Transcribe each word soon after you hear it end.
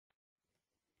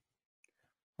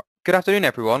Good afternoon,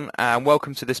 everyone, and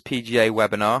welcome to this PGA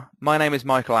webinar. My name is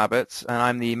Michael Abbott, and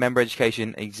I'm the Member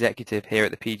Education Executive here at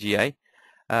the PGA.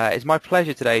 It's my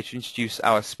pleasure today to introduce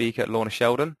our speaker, Lorna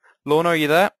Sheldon. Lorna, are you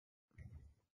there?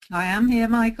 I am here,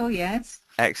 Michael, yes.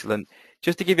 Excellent.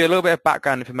 Just to give you a little bit of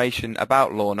background information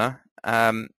about Lorna,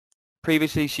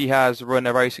 previously she has run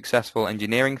a very successful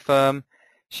engineering firm.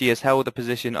 She has held the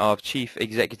position of Chief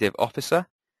Executive Officer,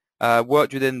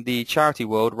 worked within the charity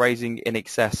world, raising in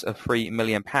excess of £3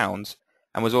 million,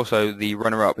 and was also the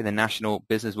runner-up in the National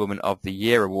Businesswoman of the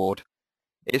Year award.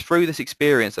 It is through this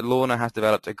experience that Lorna has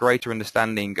developed a greater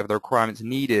understanding of the requirements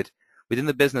needed within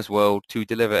the business world to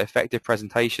deliver effective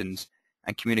presentations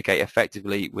and communicate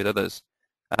effectively with others.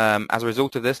 As a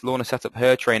result of this, Lorna set up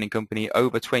her training company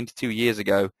over 22 years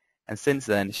ago, and since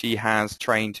then she has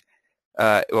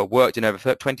worked in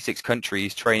over 26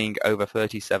 countries, training over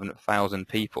 37,000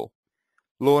 people.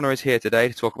 Lorna is here today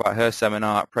to talk about her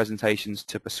seminar, Presentations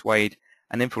to Persuade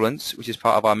and Influence, which is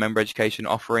part of our member education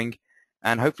offering,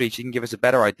 and hopefully she can give us a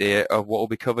better idea of what will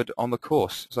be covered on the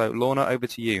course. So Lorna, over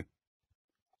to you.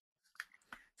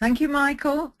 Thank you,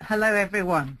 Michael. Hello,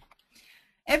 everyone.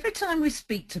 Every time we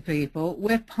speak to people,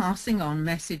 we're passing on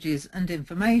messages and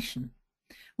information.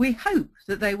 We hope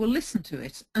that they will listen to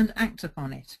it and act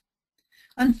upon it.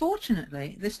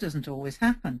 Unfortunately, this doesn't always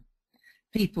happen.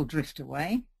 People drift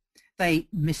away, they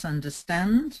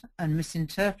misunderstand and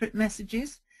misinterpret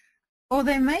messages, or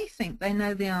they may think they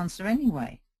know the answer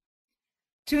anyway.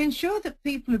 To ensure that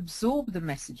people absorb the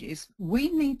messages, we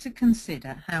need to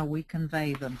consider how we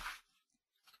convey them.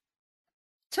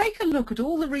 Take a look at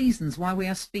all the reasons why we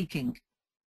are speaking,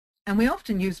 and we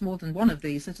often use more than one of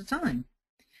these at a time.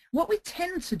 What we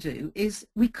tend to do is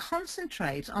we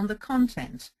concentrate on the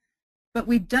content, but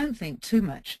we don't think too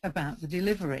much about the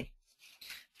delivery.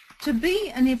 To be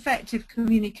an effective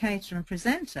communicator and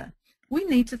presenter, we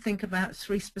need to think about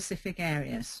three specific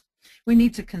areas. We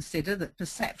need to consider that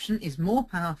perception is more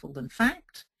powerful than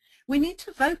fact. We need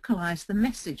to vocalize the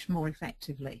message more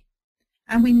effectively.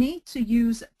 And we need to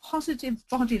use positive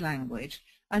body language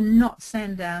and not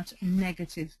send out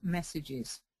negative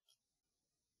messages.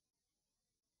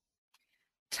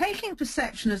 Taking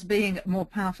perception as being more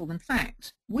powerful than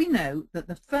fact, we know that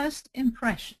the first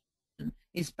impression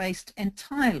is based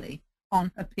entirely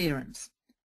on appearance.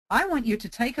 I want you to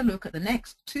take a look at the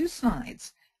next two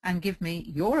slides and give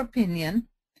me your opinion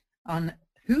on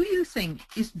who you think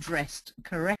is dressed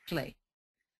correctly.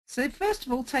 So first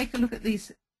of all, take a look at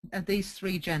these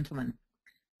three gentlemen.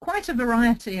 Quite a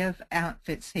variety of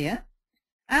outfits here.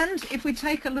 And if we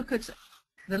take a look at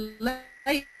the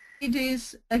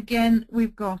ladies, again,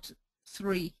 we've got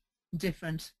three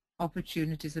different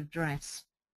opportunities of dress.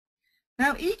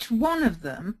 Now, each one of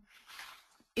them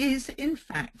is in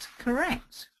fact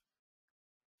correct.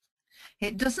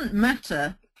 It doesn't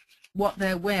matter what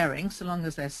they're wearing so long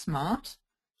as they're smart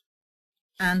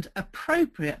and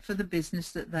appropriate for the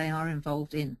business that they are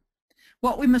involved in.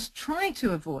 What we must try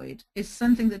to avoid is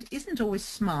something that isn't always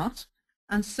smart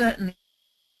and certainly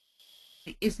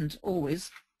isn't always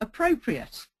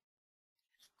appropriate.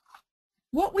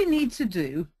 What we need to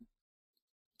do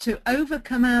to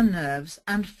overcome our nerves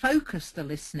and focus the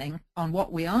listening on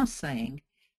what we are saying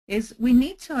is we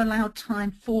need to allow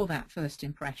time for that first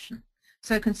impression.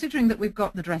 So considering that we've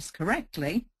got the dress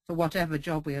correctly for whatever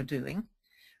job we are doing,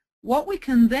 what we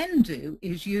can then do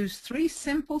is use three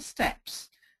simple steps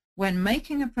when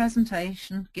making a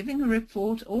presentation, giving a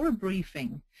report or a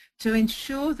briefing to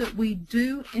ensure that we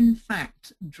do in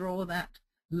fact draw that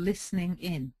listening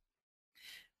in.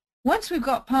 Once we've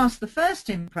got past the first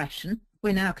impression,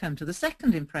 we now come to the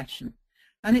second impression,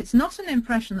 and it's not an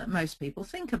impression that most people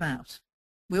think about.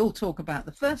 We all talk about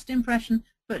the first impression,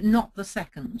 but not the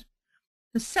second.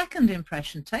 The second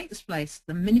impression takes place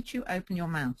the minute you open your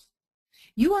mouth.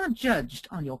 You are judged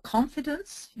on your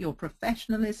confidence, your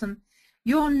professionalism,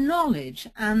 your knowledge,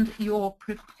 and your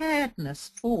preparedness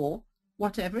for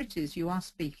whatever it is you are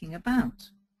speaking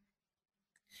about.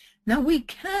 Now, we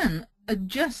can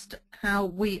adjust how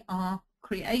we are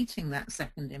creating that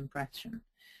second impression.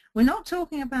 We're not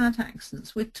talking about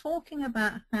accents, we're talking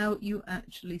about how you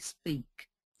actually speak.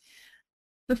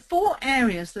 The four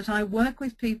areas that I work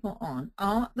with people on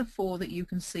are the four that you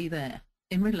can see there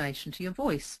in relation to your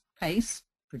voice: pace,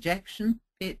 projection,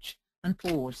 pitch, and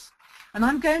pause. And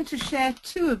I'm going to share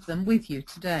two of them with you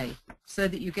today so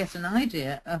that you get an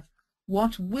idea of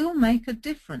what will make a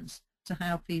difference to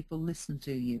how people listen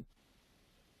to you.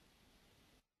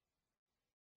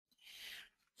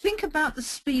 Think about the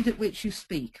speed at which you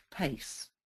speak, pace.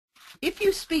 If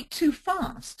you speak too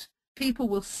fast, people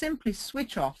will simply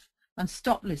switch off and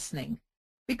stop listening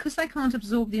because they can't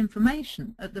absorb the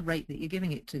information at the rate that you're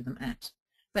giving it to them at.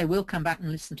 They will come back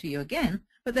and listen to you again,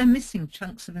 but they're missing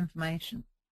chunks of information.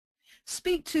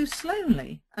 Speak too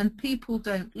slowly and people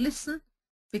don't listen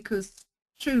because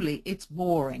truly it's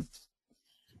boring.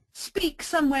 Speak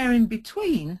somewhere in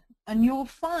between and you'll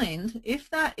find if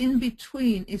that in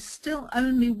between is still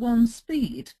only one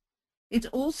speed, it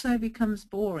also becomes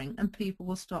boring and people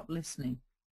will stop listening.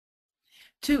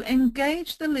 To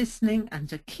engage the listening and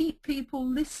to keep people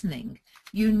listening,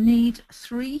 you need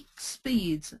 3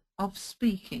 speeds of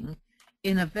speaking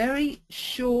in a very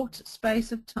short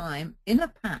space of time in a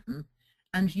pattern,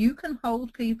 and you can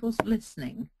hold people's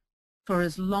listening for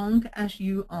as long as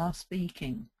you are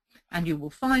speaking. And you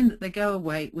will find that they go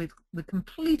away with the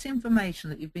complete information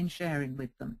that you've been sharing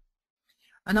with them.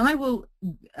 And I will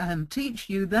teach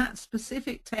you that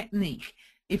specific technique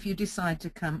if you decide to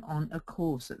come on a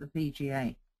course at the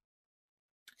PGA.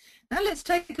 Now let's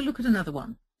take a look at another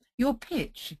one. Your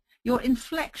pitch, your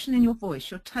inflection in your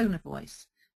voice, your tone of voice.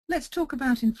 Let's talk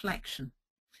about inflection.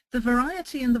 The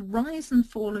variety and the rise and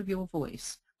fall of your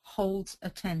voice holds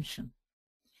attention.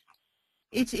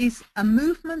 It is a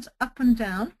movement up and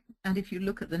down, and if you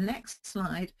look at the next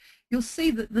slide, you'll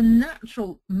see that the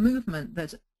natural movement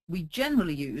that we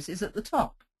generally use is at the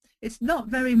top. It's not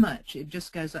very much, it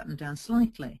just goes up and down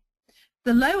slightly.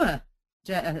 The lower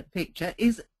picture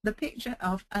is the picture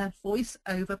of a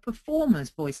voice-over performer's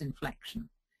voice inflection.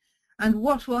 And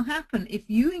what will happen if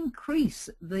you increase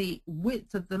the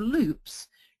width of the loops,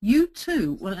 you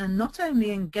too will not only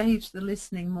engage the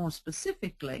listening more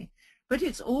specifically, but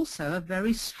it's also a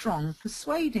very strong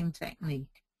persuading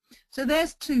technique. So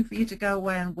there's 2 for you to go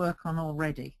away and work on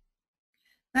already.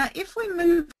 Now if we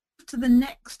move to the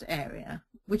next area,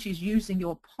 which is using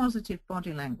your positive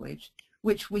body language,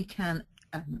 which we can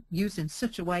use in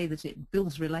such a way that it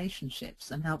builds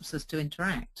relationships and helps us to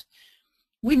interact,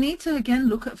 we need to again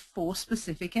look at 4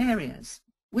 specific areas.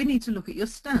 We need to look at your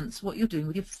stance, what you're doing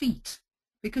with your feet,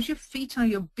 because your feet are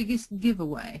your biggest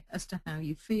giveaway as to how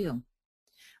you feel.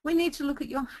 We need to look at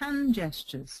your hand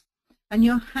gestures, and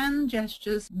your hand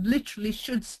gestures literally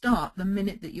should start the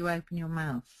minute that you open your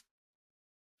mouth.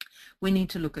 We need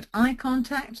to look at eye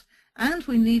contact, and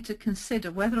we need to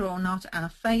consider whether or not our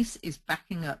face is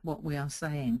backing up what we are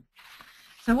saying.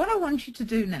 So what I want you to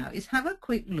do now is have a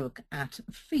quick look at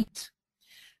feet.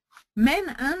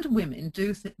 Men and women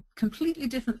do completely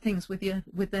different things with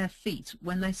their feet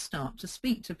when they start to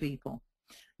speak to people.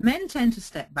 Men tend to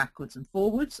step backwards and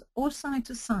forwards or side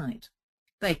to side.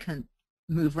 They can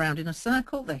move around in a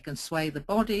circle, they can sway the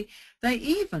body, they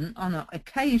even on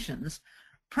occasions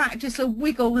practice a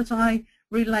wiggle that I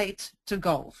relate to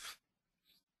golf.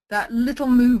 That little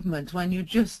movement when you're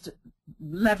just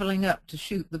leveling up to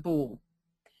shoot the ball.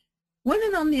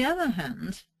 Women on the other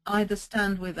hand either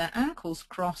stand with their ankles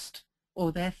crossed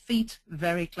or their feet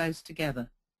very close together,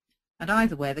 and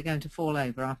either way they're going to fall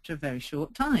over after a very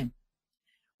short time.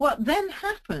 What then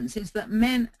happens is that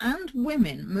men and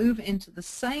women move into the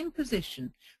same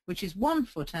position, which is 1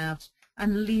 foot out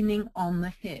and leaning on the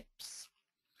hips.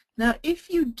 Now if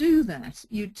you do that,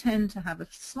 you tend to have a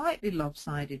slightly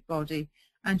lopsided body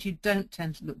and you don't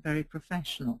tend to look very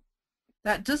professional.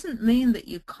 That doesn't mean that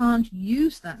you can't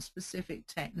use that specific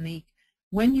technique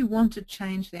when you want to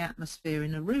change the atmosphere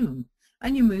in a room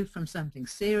and you move from something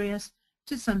serious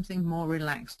to something more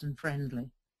relaxed and friendly.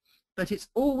 But it's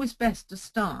always best to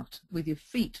start with your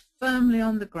feet firmly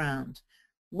on the ground.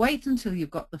 Wait until you've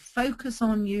got the focus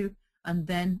on you, and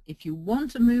then if you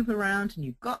want to move around and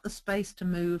you've got the space to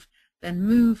move, then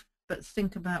move, but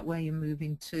think about where you're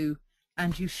moving to.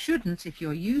 And you shouldn't, if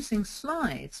you're using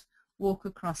slides, walk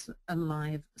across a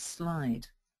live slide.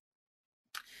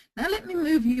 Now let me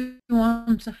move you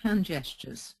on to hand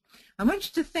gestures. I want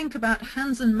you to think about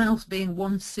hands and mouth being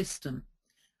one system.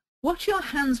 What your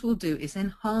hands will do is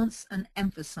enhance and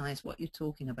emphasize what you're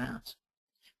talking about.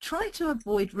 Try to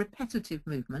avoid repetitive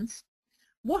movements.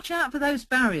 Watch out for those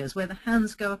barriers where the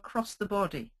hands go across the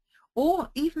body,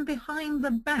 or even behind the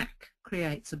back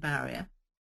creates a barrier.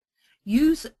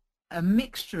 Use a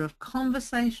mixture of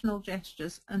conversational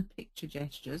gestures and picture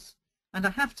gestures, and I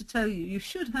have to tell you, you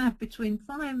should have between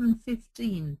 5 and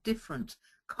 15 different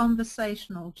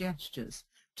conversational gestures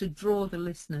to draw the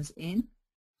listeners in,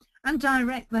 and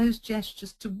direct those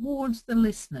gestures towards the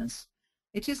listeners.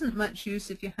 It isn't much use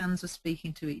if your hands are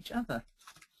speaking to each other.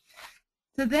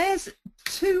 So there's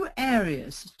 4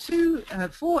 areas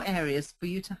for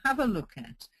you to have a look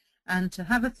at and to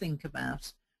have a think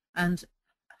about, and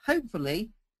hopefully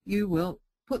you will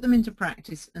put them into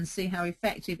practice and see how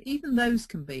effective even those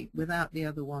can be without the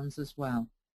other ones as well.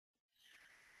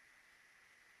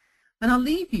 And I'll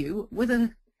leave you with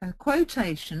a a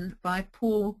quotation by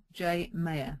Paul J.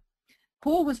 Mayer.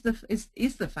 Paul is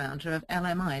the founder of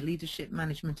LMI, Leadership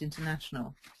Management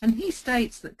International, and he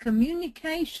states that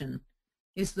communication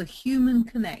is the human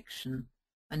connection,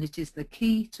 and it is the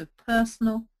key to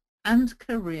personal and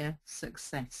career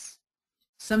success.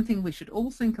 Something we should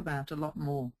all think about a lot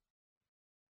more.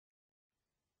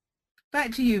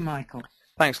 Back to you, Michael.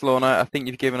 Thanks, Lorna. I think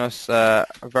you've given us a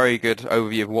very good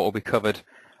overview of what will be covered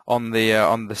on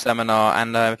the seminar,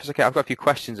 and if it's okay, I've got a few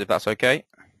questions, if that's okay.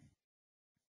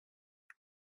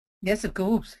 Yes, of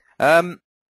course. I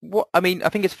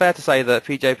think it's fair to say that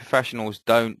PGA professionals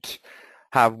don't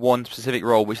have one specific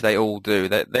role which they all do.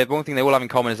 The one thing they all have in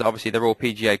common is that obviously they're all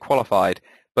PGA qualified,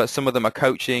 but some of them are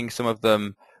coaching, some of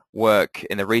them work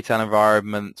in the retail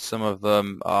environment, some of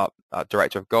them are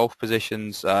director of golf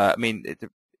positions.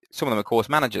 Some of them are course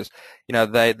managers.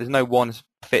 There's no one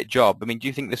fit job. Do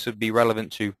you think this would be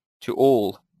relevant to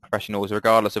all professionals,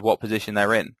 regardless of what position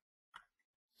they're in?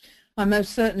 I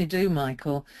most certainly do,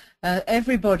 Michael.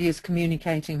 Everybody is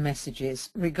communicating messages,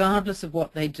 regardless of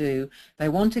what they do. They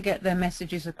want to get their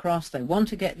messages across. They want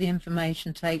to get the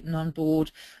information taken on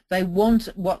board. They want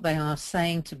what they are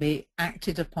saying to be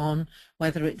acted upon,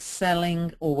 whether it's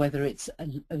selling or whether it's,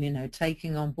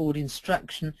 taking on board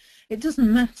instruction. It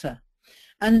doesn't matter.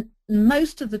 And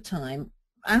most of the time,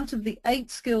 out of the 8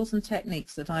 skills and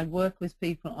techniques that I work with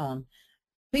people on,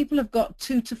 people have got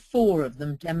 2 to 4 of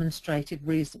them demonstrated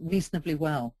reasonably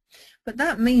well. But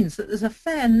that means that there's a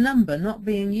fair number not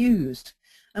being used.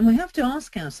 And we have to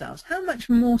ask ourselves, how much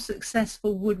more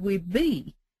successful would we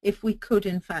be if we could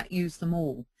in fact use them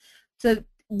all? So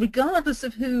regardless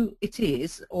of who it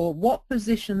is or what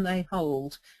position they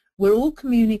hold, we're all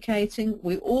communicating,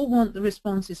 we all want the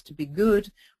responses to be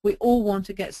good, we all want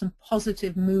to get some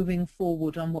positive moving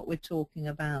forward on what we're talking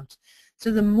about. So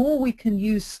the more we can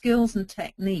use skills and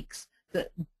techniques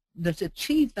that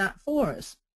achieve that for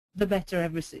us, the better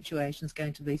every situation is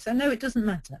going to be. So no, it doesn't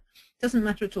matter. It doesn't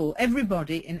matter at all.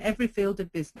 Everybody in every field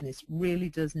of business really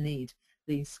does need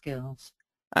these skills.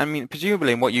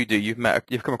 Presumably in what you do,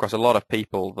 you've come across a lot of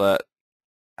people that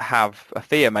have a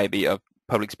fear maybe of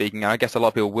public speaking. And I guess a lot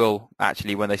of people will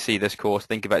actually, when they see this course,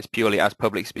 think of it as purely as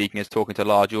public speaking, as talking to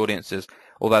large audiences,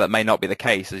 although that may not be the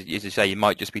case. As you say, you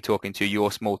might just be talking to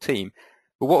your small team.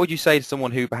 But what would you say to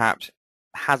someone who perhaps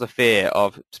has a fear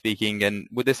of speaking, and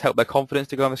would this help their confidence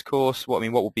to go on this course? What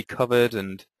would be covered?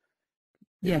 And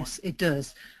yes, it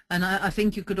does. And I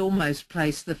think you could almost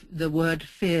place the word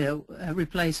fear,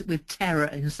 replace it with terror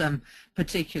in some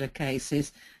particular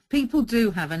cases. People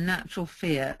do have a natural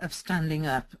fear of standing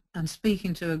up and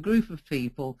speaking to a group of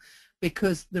people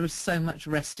because there is so much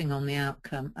resting on the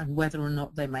outcome and whether or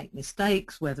not they make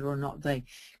mistakes, whether or not they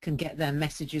can get their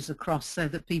messages across so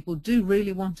that people do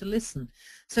really want to listen.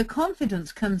 So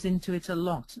confidence comes into it a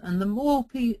lot, and the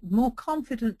more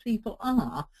confident people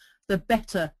are, the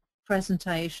better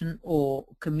presentation or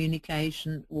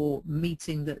communication or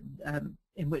meeting that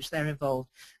in which they're involved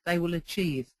they will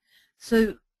achieve.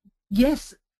 So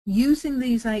yes, using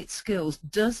these 8 skills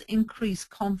does increase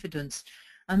confidence,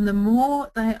 and the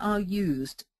more they are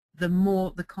used, the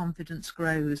more the confidence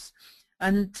grows.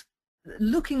 And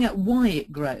looking at why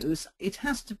it grows, it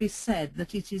has to be said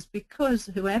that it is because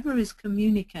whoever is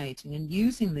communicating and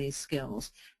using these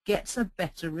skills gets a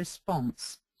better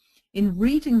response. In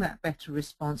reading that better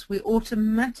response, we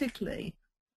automatically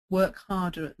work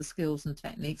harder at the skills and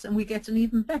techniques, and we get an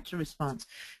even better response.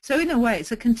 So in a way,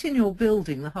 it's a continual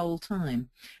building the whole time,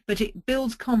 but it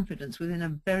builds confidence within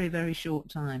a very, very short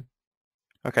time.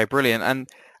 Okay, brilliant. And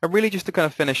really just to kind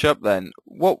of finish up then,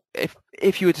 what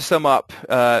if you were to sum up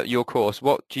your course,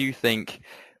 what do you think,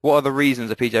 what are the reasons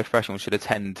a PGA professional should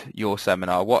attend your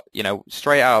seminar? What,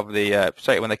 straight out of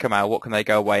straight when they come out, what can they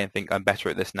go away and think, I'm better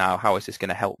at this now, how is this going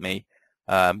to help me?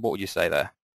 What would you say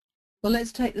there? Well,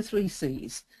 let's take the 3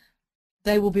 C's.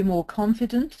 They will be more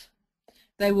confident,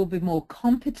 they will be more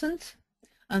competent,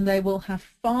 and they will have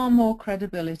far more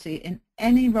credibility in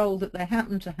any role that they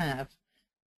happen to have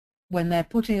when they're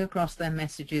putting across their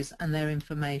messages and their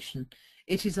information.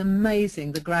 It is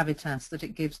amazing the gravitas that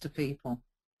it gives to people.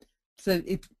 So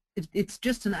it's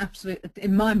just an absolute,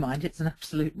 in my mind, it's an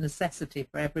absolute necessity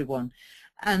for everyone.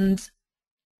 And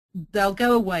they'll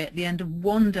go away at the end of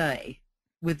one day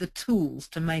with the tools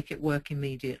to make it work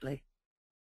immediately.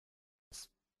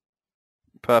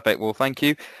 Perfect. Well, thank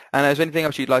you. And is there anything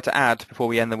else you'd like to add before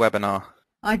we end the webinar?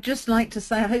 I'd just like to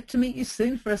say I hope to meet you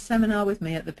soon for a seminar with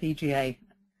me at the PGA.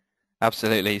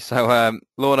 Absolutely. So,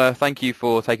 Lorna, thank you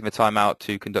for taking the time out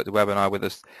to conduct the webinar with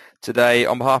us today.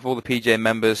 On behalf of all the PJ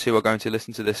members who are going to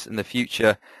listen to this in the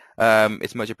future,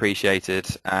 it's much appreciated,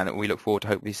 and we look forward to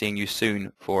hopefully seeing you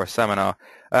soon for a seminar.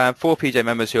 For PJ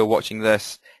members who are watching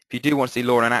this, if you do want to see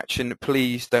Lorna in action,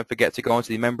 please don't forget to go onto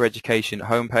the Member Education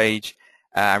homepage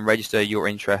and register your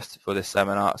interest for this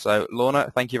seminar. So,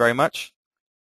 Lorna, thank you very much.